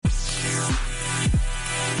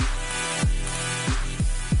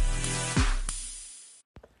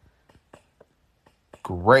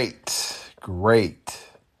Great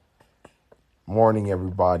morning,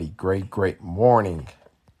 everybody. Great morning.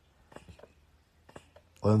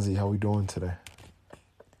 Lindsay, how we doing today?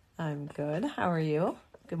 I'm good. How are you?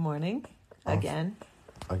 Good morning. Again.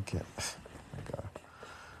 Yeah,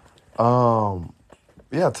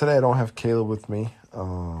 today I don't have Kayla with me.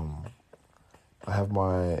 I have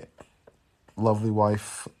my lovely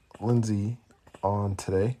wife, Lindsay, on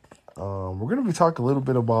today. We're going to be talking a little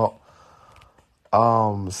bit about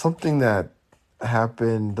something that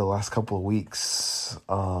happened the last couple of weeks.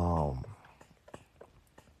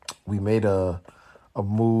 We made a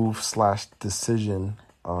move / decision,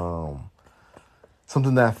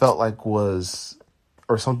 something that I felt like was,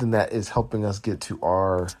 or something that is helping us get to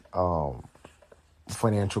our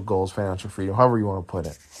financial goals, financial freedom, however you want to put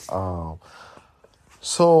it.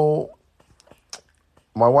 So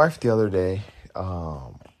my wife the other day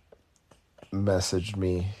messaged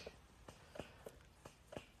me,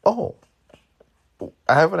 oh,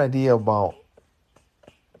 I have an idea about,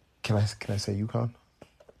 can I say Yukon?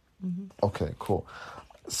 Mm-hmm. Okay, cool.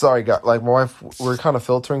 Sorry, guys. Like, my wife, we're kind of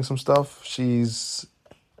filtering some stuff. She's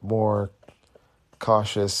more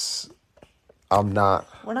cautious. I'm not.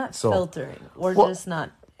 We're not filtering. We're just not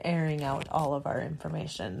airing out all of our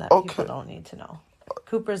information that people don't need to know.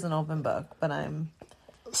 Cooper's an open book, but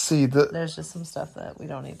there's just some stuff that we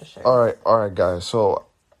don't need to share. All right, guys. So,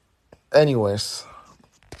 anyways,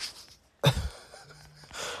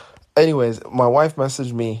 my wife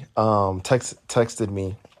messaged me, texted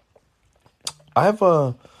me. I have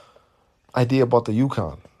a idea about the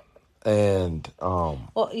Yukon, and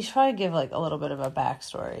well, you should probably give like a little bit of a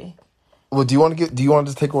backstory. Well, do you want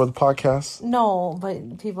to take over the podcast? No,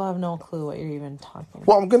 but people have no clue what you're even talking about.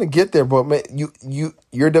 Well, I'm gonna get there, but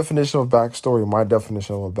your definition of backstory, my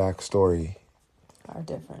definition of a backstory are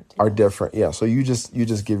different. Are different, yeah. So you just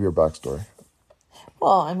give your backstory.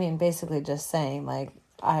 Well, I mean, basically just saying, like,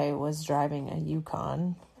 I was driving a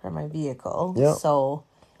Yukon for my vehicle. Yeah. So,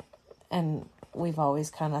 and we've always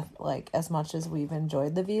kind of, like, as much as we've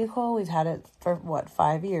enjoyed the vehicle, we've had it for,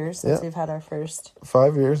 5 years since we've had our first...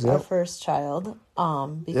 5 years, yeah. Our first child,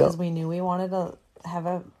 because we knew we wanted to have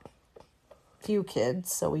a few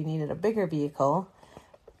kids, so we needed a bigger vehicle.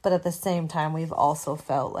 But at the same time, we've also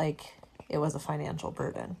felt like it was a financial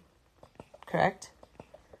burden. Correct?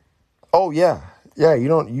 Oh, yeah. Yeah,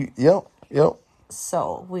 yep.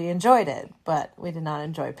 So we enjoyed it, but we did not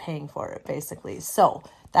enjoy paying for it, basically. So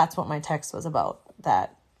that's what my text was about the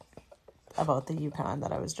Yukon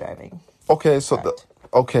that I was driving. Okay, so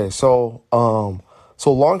so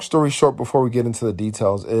long story short, before we get into the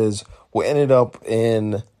details, is we ended up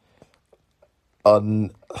in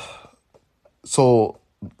so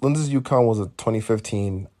Lindsay's Yukon was a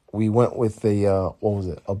 2015. We went with a a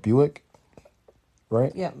Buick,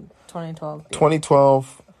 right? Yep, 2012. Buick.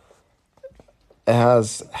 2012. It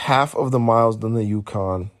has half of the miles than the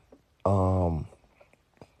Yukon. It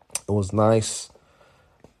was nice,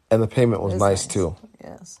 and the payment was nice too.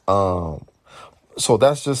 Yes. So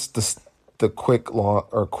that's just the quick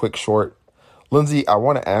short. Lindsay, I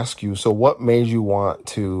want to ask you, so what made you want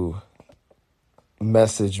to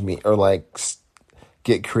message me or like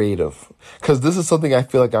get creative? Because this is something I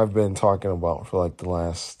feel like I've been talking about for like the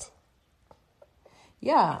last...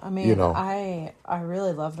 Yeah, I mean, I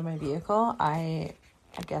really loved my vehicle. I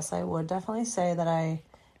guess I would definitely say that I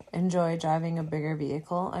enjoy driving a bigger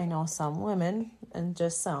vehicle. I know some women, and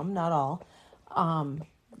just some, not all,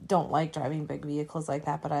 don't like driving big vehicles like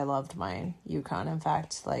that, but I loved my Yukon. In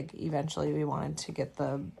fact, like, eventually we wanted to get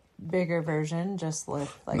the bigger version, just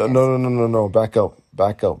with like... No. Back up.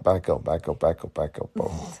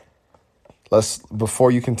 Before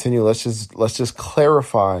you continue, let's just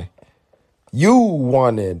clarify. You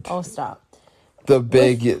wanted... Oh, stop. The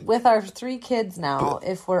big... With our 3 kids now,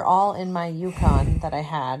 if we're all in my Yukon that I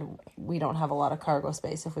had, we don't have a lot of cargo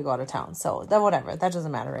space if we go out of town. So, whatever. That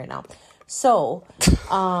doesn't matter right now. So,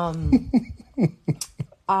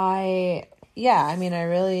 I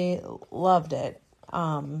really loved it.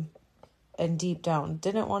 And deep down,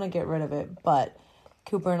 didn't want to get rid of it. But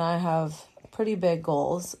Cooper and I have pretty big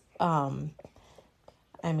goals.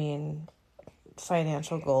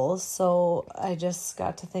 Financial goals. So I just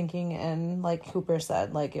got to thinking, and like Cooper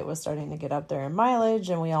said, like, it was starting to get up there in mileage,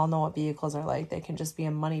 and we all know what vehicles are like. They can just be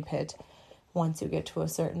a money pit once you get to a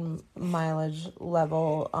certain mileage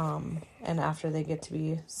level, and after they get to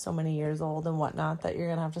be so many years old and whatnot, that you're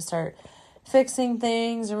gonna have to start fixing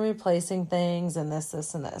things and replacing things and this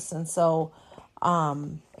and this. And so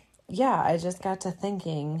I just got to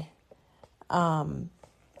thinking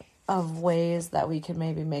of ways that we could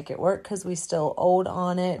maybe make it work, because we still owed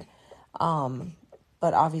on it.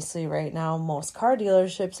 But obviously right now most car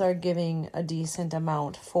dealerships are giving a decent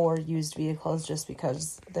amount for used vehicles just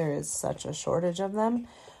because there is such a shortage of them.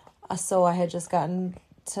 So I had just gotten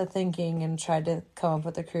to thinking and tried to come up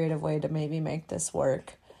with a creative way to maybe make this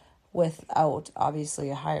work without obviously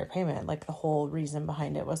a higher payment. Like the whole reason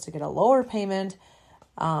behind it was to get a lower payment,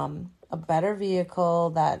 a better vehicle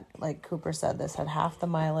that, like Cooper said, this had half the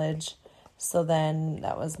mileage. So then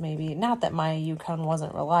that was maybe, not that my Yukon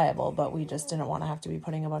wasn't reliable, but we just didn't want to have to be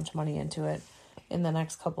putting a bunch of money into it in the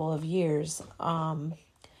next couple of years.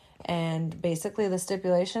 And basically the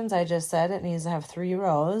stipulations, I just said it needs to have 3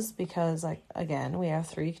 rows because, like, again, we have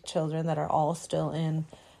 3 children that are all still in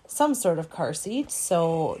some sort of car seat.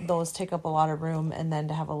 So those take up a lot of room, and then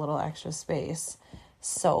to have a little extra space.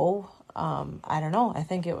 So, I don't know. I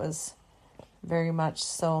think it was very much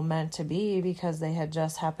so meant to be because they had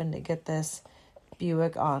just happened to get this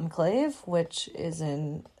Buick Enclave, which is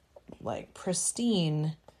in like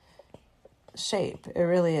pristine shape. It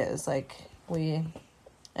really is. Like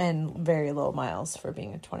and very low miles for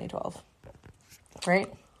being a 2012.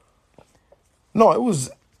 Right? No, it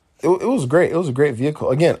was great. It was a great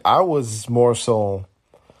vehicle. Again, I was more so,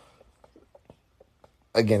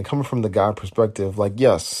 again, coming from the guy perspective, like,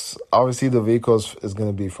 yes, obviously the vehicle is going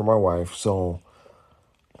to be for my wife. So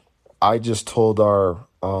I just told our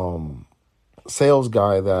sales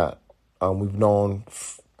guy that we've known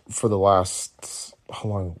for the last, how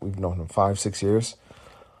long? We've known him 5-6 years.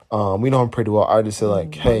 We know him pretty well. I just said,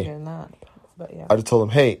 like, hey, Longer than that, but yeah. I just told him,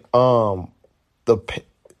 hey, for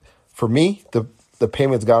me, the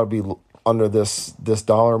payment's got to be under this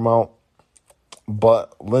dollar amount.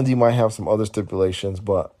 But Lindsay might have some other stipulations.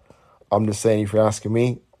 But I'm just saying, if you're asking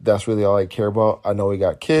me, that's really all I care about. I know we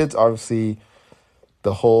got kids. Obviously,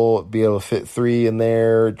 the whole be able to fit 3 in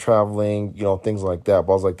there, traveling, things like that.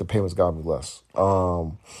 But I was like, the payment's got to be less.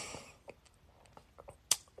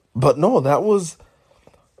 But no, that was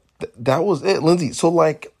it, Lindsay. So,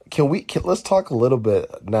 like, let's talk a little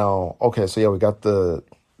bit now. Okay, so yeah, we got the,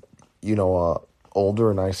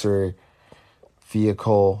 older, nicer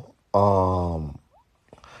vehicle.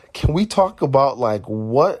 Can we talk about, like,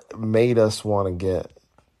 what made us want to get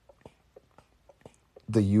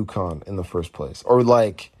the Yukon in the first place? Or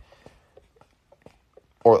like,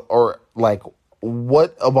 or like,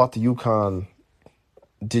 what about the Yukon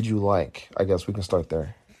did you like? I guess we can start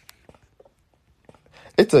there.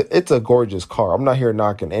 It's a gorgeous car. I'm not here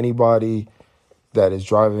knocking anybody that is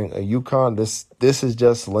driving a Yukon. This is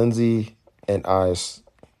just Lindsay and I's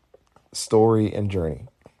story and journey.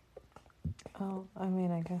 Oh, I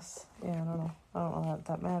mean, I guess, yeah, I don't know. I don't know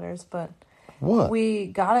that matters, but What? we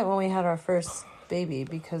got it when we had our first baby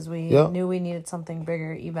because we knew we needed something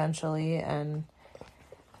bigger eventually, and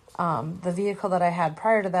the vehicle that I had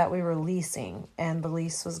prior to that we were leasing, and the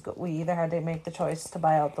lease was, we either had to make the choice to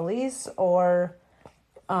buy out the lease or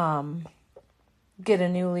get a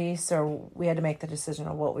new lease, or we had to make the decision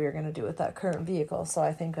of what we were going to do with that current vehicle. So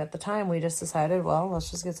I think at the time we just decided, well,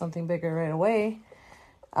 let's just get something bigger right away.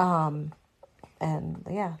 And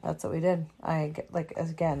yeah, that's what we did. Like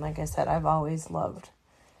I said, I've always loved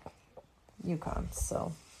Yukons,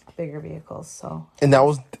 so bigger vehicles. So And that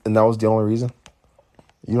was the only reason?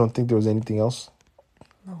 You don't think there was anything else?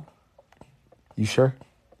 No. You sure?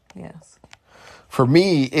 Yes. For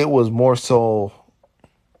me, it was more so,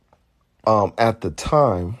 at the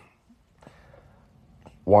time,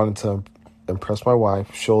 wanted to impress my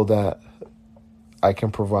wife, show that I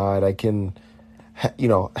can provide, I can,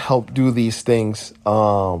 help do these things.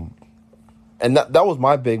 And that was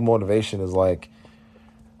my big motivation, is like,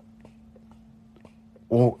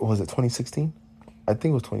 was it 2016? I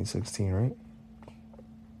think it was 2016, right?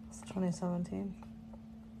 It's 2017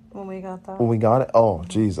 when we got that. When we got it? Oh,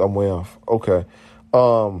 geez, I'm way off. Okay.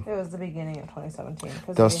 It was the beginning of 2017.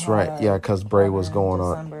 That's right. Yeah, because Bray was going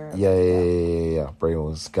on. Yeah. Bray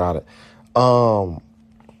got it. But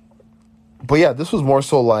yeah, this was more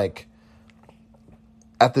so like,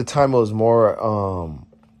 at the time it was more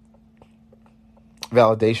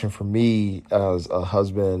validation for me as a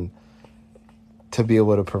husband to be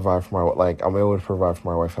able to provide for my, like, I'm able to provide for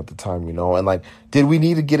my wife at the time, and like, did we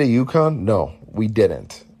need to get a Yukon? No, we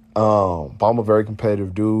didn't. But I'm a very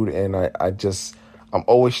competitive dude, and I'm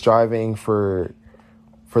always striving for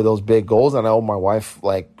those big goals. And I know my wife,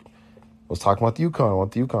 like, was talking about the Yukon. I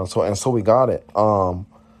want the Yukon. So we got it.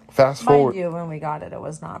 Fast forward. Mind you, when we got it, it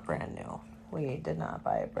was not brand new. We did not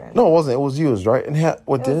buy it brand new. No, it wasn't. It was used, right? And it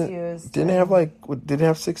was used. Didn't it have, like, did it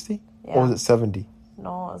have 60? Yeah. Or was it 70?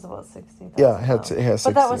 No, it was about 60. Yeah, it had 60.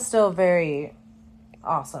 But that was still very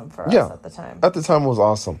awesome for us at the time. At the time, it was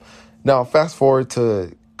awesome. Now, fast forward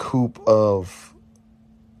to Coop of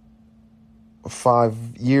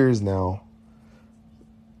 5 years now,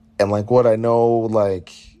 and like what I know,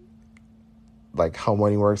 like how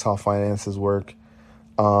money works, how finances work,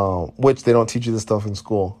 which they don't teach you this stuff in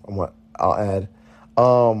school. I'll add.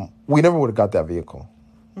 We never would have got that vehicle.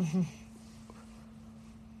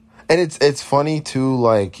 And it's funny too,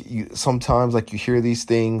 like you sometimes like you hear these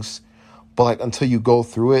things, but like until you go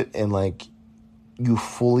through it and like you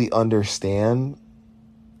fully understand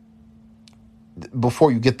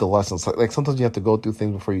before you get the lessons. Like sometimes you have to go through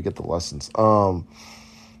things before you get the lessons.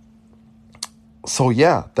 So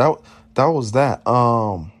yeah, that was that.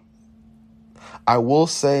 I will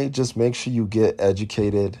say just make sure you get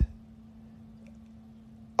educated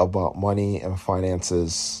about money and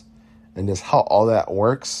finances and just how all that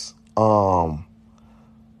works.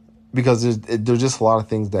 Because there's just a lot of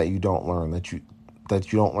things that you don't learn that you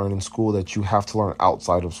don't learn in school that you have to learn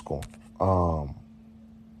outside of school.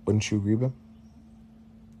 Wouldn't you agree, Ben?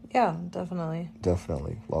 Yeah, definitely.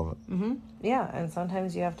 Definitely. Love it. Yeah, and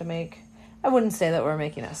sometimes you have to make, I wouldn't say that we're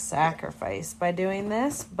making a sacrifice by doing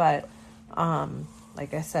this, but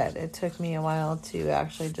like I said, it took me a while to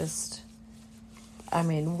actually just, I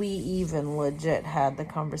mean, we even legit had the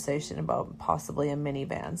conversation about possibly a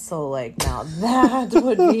minivan. So, like, now that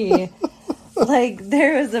would be, like,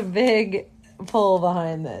 there was a big pull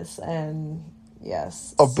behind this. And,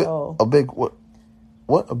 yes. What do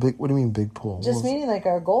you mean big pull? Just meaning, like,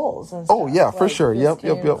 our goals and stuff. Oh, yeah, for sure. Yep.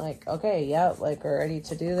 Like, okay, yep, like, we're ready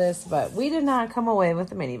to do this. But we did not come away with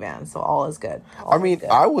the minivan, so all is good. I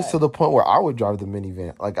was to the point where I would drive the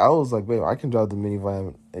minivan. Like, I was like, babe, I can drive the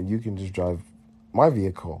minivan, and you can just drive my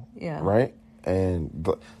vehicle. Yeah. Right? And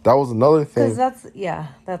that was another thing. Because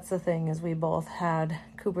that's the thing is we both had,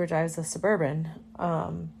 Cooper drives a Suburban.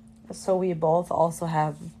 So we both also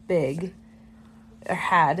had big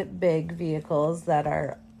vehicles that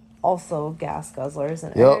are also gas guzzlers.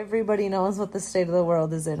 And everybody knows what the state of the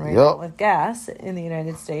world is in right now with gas in the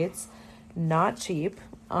United States. Not cheap.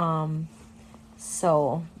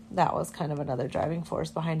 So that was kind of another driving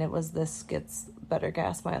force behind it, was this gets better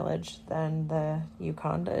gas mileage than the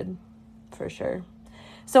Yukon did, for sure.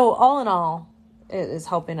 So all in all, it is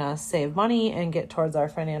helping us save money and get towards our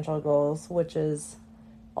financial goals, which is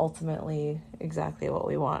ultimately exactly what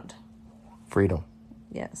we want. Freedom.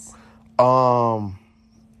 Yes. No,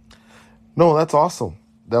 that's awesome.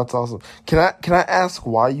 That's awesome. Can I ask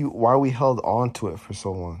why we held on to it for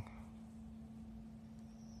so long?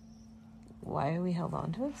 Why we held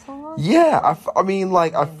on to it so long? Yeah, I mean,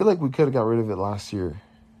 I feel like we could have got rid of it last year.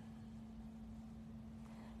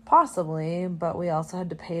 Possibly, but we also had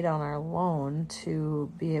to pay down our loan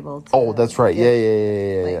to be able to... Oh, that's right.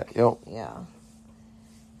 Yeah. Yep. Yeah.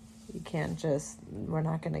 You can't just... We're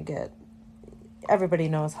not going to get... Everybody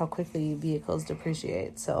knows how quickly vehicles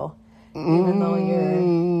depreciate, so even though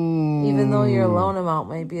your loan amount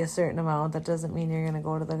might be a certain amount, that doesn't mean you're going to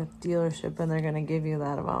go to the dealership and they're going to give you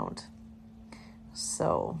that amount.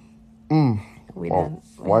 So,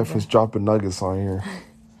 wife is dropping nuggets on here.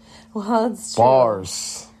 Well, it's true.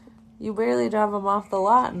 Bars. You barely drive them off the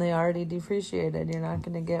lot and they already depreciated. You're not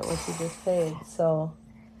going to get what you just paid. So,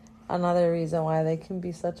 another reason why they can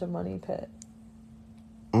be such a money pit.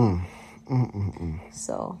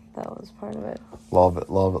 So, that was part of it. Love it.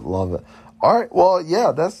 All right. Well,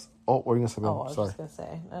 yeah, that's... Oh, what are you going to say? I was just going to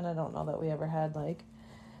say. And I don't know that we ever had, like...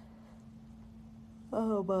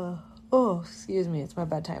 Oh, excuse me. It's my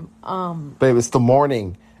bedtime. Babe, it's the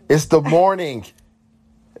morning.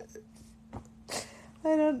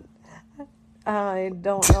 I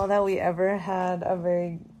don't know that we ever had a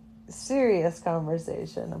very serious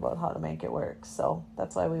conversation about how to make it work. So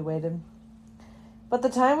that's why we waited. But the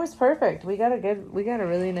time was perfect. We got a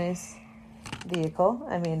really nice vehicle.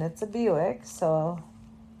 I mean, it's a Buick, so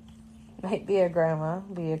might be a grandma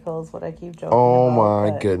vehicle is what I keep joking about. Oh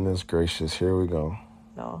my goodness gracious. Here we go.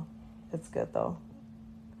 No, it's good though.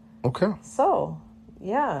 Okay. So,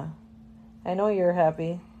 yeah. I know you're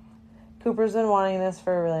happy. Cooper's been wanting this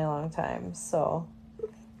for a really long time, so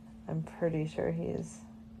I'm pretty sure he's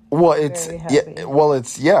very happy. I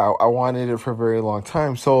wanted it for a very long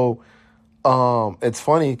time. So, it's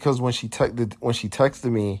funny because when she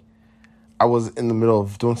texted me, I was in the middle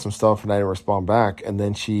of doing some stuff and I didn't respond back, and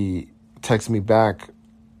then she texted me back,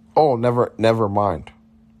 "Oh, never mind."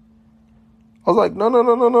 I was like,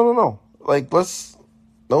 no. Like, I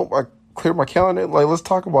cleared my calendar. Like, let's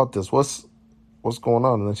talk about this. What's going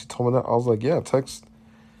on? And then she told me that. I was like, yeah, text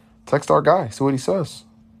our guy. See what he says.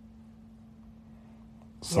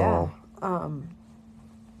 So.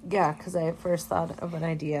 Yeah, because I at first thought of an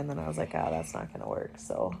idea, and then I was like, that's not going to work.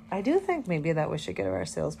 So I do think maybe that we should give our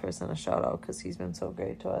salesperson a shout out because he's been so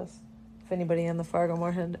great to us. if anybody in the Fargo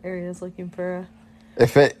Moorhead area is looking for a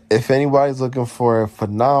If anybody's looking for a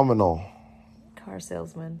phenomenal car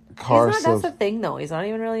salesman. car That's sales, the thing though. He's not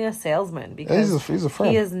even really a salesman he's because a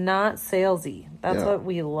friend. he is not salesy. That's Yeah. what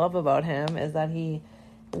we love about him is that he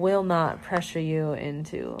will not pressure you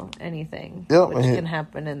into anything, Yep, which can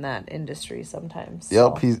happen in that industry sometimes.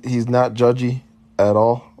 Yep, So. he's not judgy at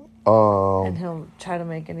all. And he'll try to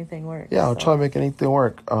make anything work. Yeah, I'll try to make anything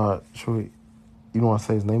work. Should we? You don't want to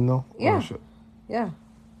say his name though? Yeah. Yeah.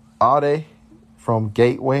 Ade from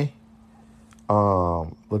Gateway.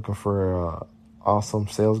 Looking for an awesome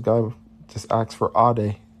sales guy. Just ask for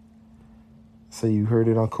Ade. Say you heard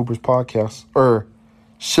it on Cooper's podcast or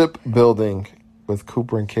Shipbuilding with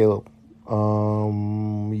Cooper and Caleb.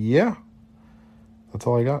 Yeah, that's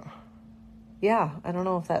all I got. Yeah, I don't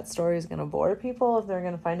know if that story is going to bore people, if they're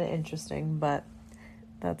going to find it interesting, but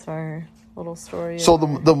that's our little story. So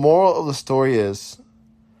the moral of the story is,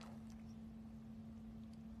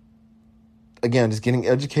 again, just getting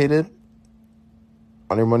educated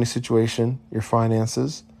on your money situation, your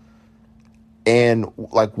finances, and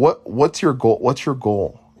like what's your goal? What's your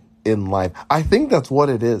goal in life? I think that's what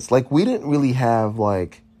it is. Like we didn't really have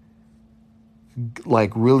like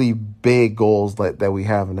really big goals that we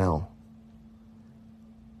have now.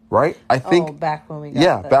 Right? I think back when we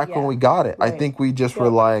got when we got it. Right. I think we just were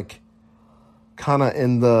like kind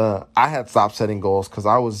of I had stopped setting goals because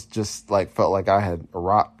I was just like felt like I had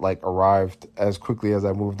arrived as quickly as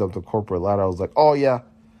I moved up the corporate ladder. I was like, oh yeah,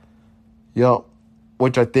 yep,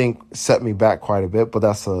 which I think set me back quite a bit, but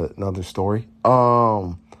that's another story.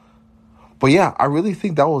 But yeah, I really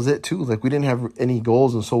think that was it too. Like we didn't have any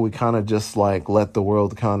goals, and so we kind of just like let the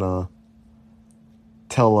world kind of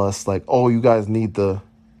tell us like, oh, you guys need the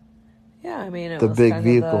it was big kind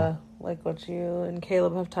vehicle. of like what you and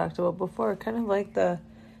Caleb have talked about before, kind of like the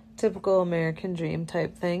typical American dream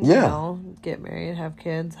type thing. Yeah. You know, get married, have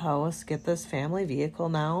kids, house, get this family vehicle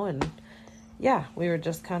now, and yeah, we were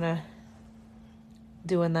just kind of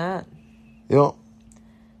doing that. Yep.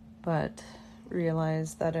 But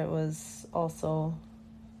realized that it was also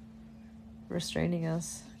constraining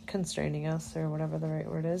us, or whatever the right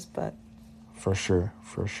word is, but For sure.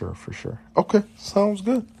 Okay, sounds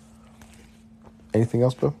good. Anything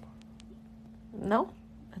else, Bill? no,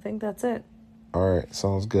 I think that's it. All right,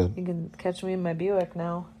 sounds good. You can catch me in my Buick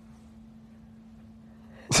now.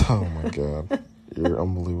 Oh my God, you're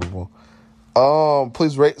unbelievable.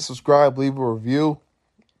 Please rate, subscribe, leave a review.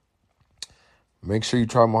 Make sure you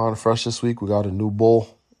try Mahana Fresh this week. We got a new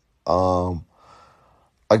bowl.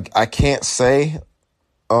 I can't say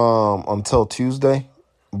until Tuesday,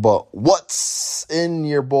 but what's in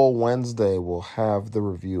your bowl Wednesday will have the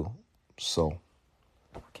review. So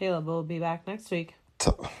Caleb will be back next week.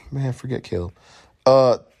 man, forget Caleb.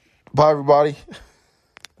 Bye everybody.